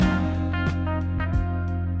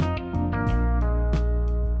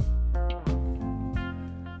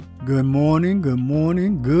Good morning, good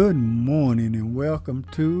morning, good morning, and welcome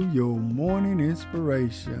to your morning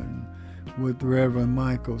inspiration with Reverend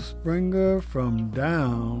Michael Springer from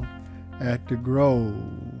down at the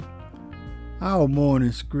Grove. Our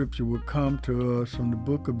morning scripture will come to us from the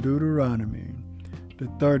book of Deuteronomy, the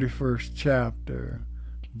 31st chapter,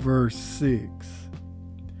 verse 6.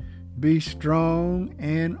 Be strong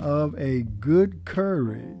and of a good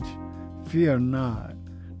courage, fear not,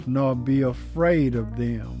 nor be afraid of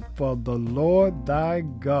them, for the Lord thy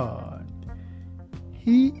God,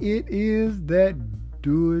 he it is that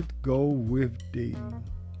doeth go with thee.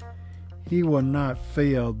 He will not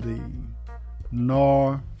fail thee,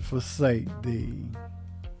 nor forsake thee.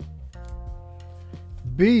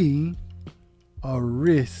 Be a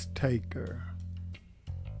risk taker.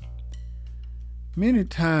 Many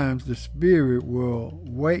times the Spirit will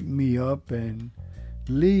wake me up and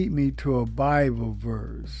lead me to a Bible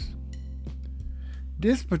verse.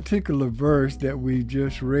 This particular verse that we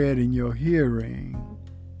just read in your hearing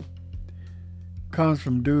comes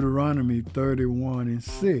from Deuteronomy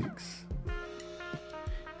 31:6.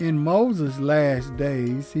 In Moses' last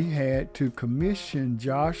days, he had to commission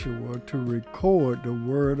Joshua to record the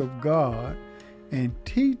word of God and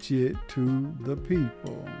teach it to the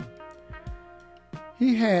people.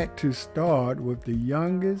 He had to start with the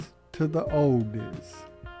youngest to the oldest.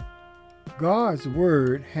 God's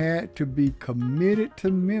word had to be committed to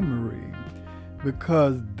memory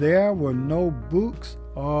because there were no books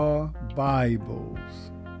or Bibles.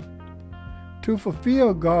 To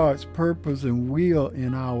fulfill God's purpose and will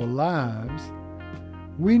in our lives,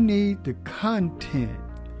 we need the content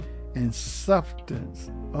and substance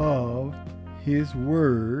of His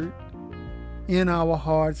word in our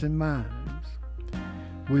hearts and minds.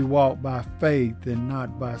 We walk by faith and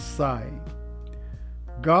not by sight.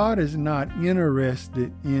 God is not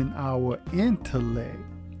interested in our intellect.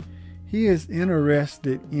 He is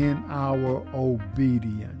interested in our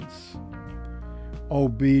obedience.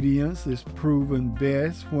 Obedience is proven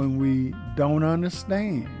best when we don't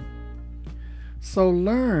understand. So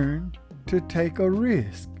learn to take a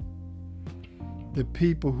risk. The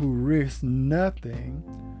people who risk nothing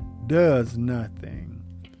does nothing,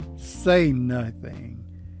 say nothing,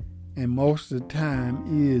 and most of the time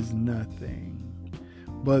is nothing.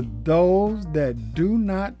 But those that do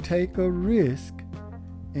not take a risk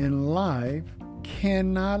in life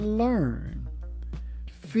cannot learn,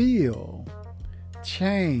 feel,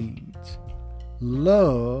 change,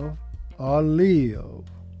 love, or live.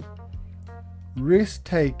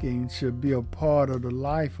 Risk-taking should be a part of the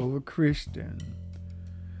life of a Christian.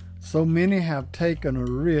 So many have taken a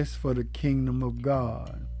risk for the kingdom of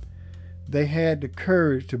God. They had the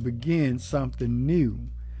courage to begin something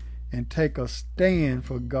new and take a stand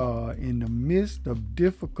for God in the midst of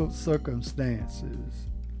difficult circumstances.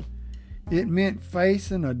 It meant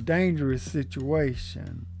facing a dangerous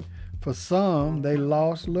situation. For some, they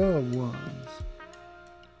lost loved ones.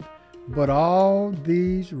 But all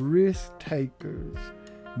these risk takers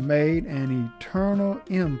made an eternal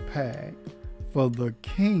impact for the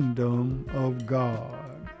kingdom of God.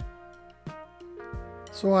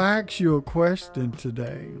 So I ask you a question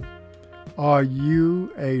today. Are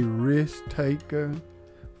you a risk taker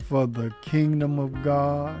for the kingdom of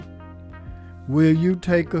God? Will you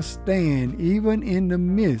take a stand even in the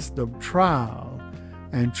midst of trial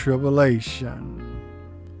and tribulation?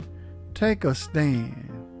 Take a stand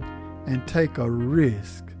and take a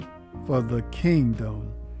risk for the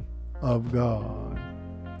kingdom of God.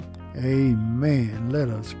 Amen. Let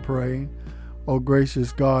us pray. Oh,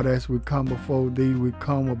 gracious God, as we come before Thee, we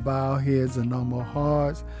come with bowed heads and humble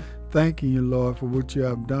hearts, thanking You, Lord, for what You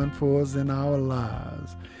have done for us in our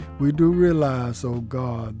lives. We do realize, oh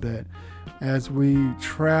God, that as we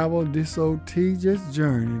travel this old tedious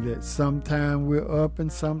journey, that sometime we're up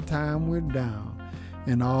and sometime we're down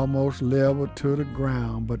and almost level to the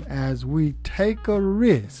ground. But as we take a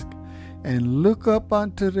risk and look up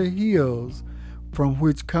unto the hills from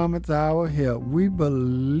which cometh our help, we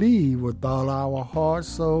believe with all our heart,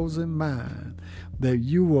 souls, and mind that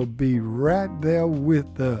You will be right there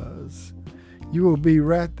with us. You will be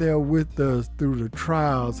right there with us through the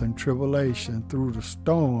trials and tribulation, through the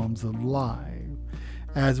storms of life,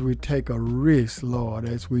 as we take a risk, Lord,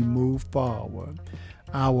 as we move forward.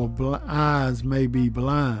 Our eyes may be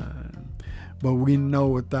blind, but we know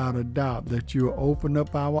without a doubt that You open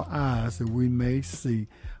up our eyes that we may see.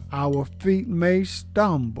 Our feet may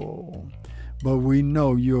stumble, but we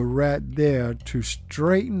know You're right there to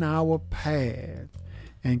straighten our path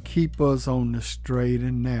and keep us on the straight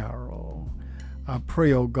and narrow. I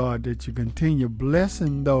pray, oh God, that You continue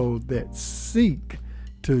blessing those that seek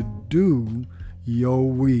to do your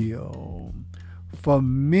will. For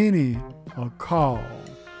many are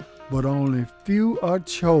called, but only few are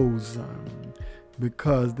chosen,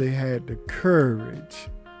 because they had the courage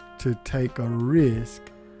to take a risk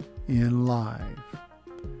in life,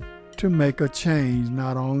 to make a change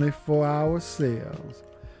not only for ourselves,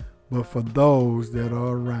 but for those that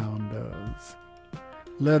are around us.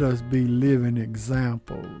 Let us be living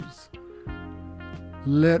examples.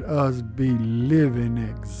 Let us be living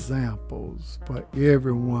examples for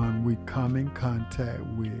everyone we come in contact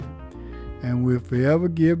with. And we'll forever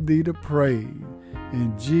give thee the praise.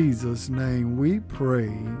 In Jesus' name we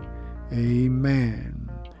pray. Amen.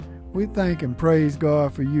 We thank and praise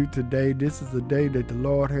God for you today. This is the day that the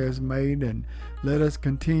Lord has made, and let us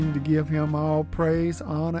continue to give him all praise,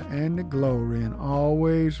 honor, and the glory. And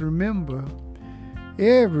always remember,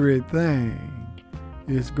 everything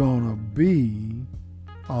is going to be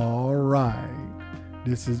all right.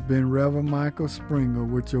 This has been Reverend Michael Springer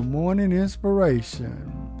with your morning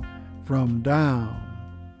inspiration from down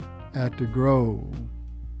at the Grove.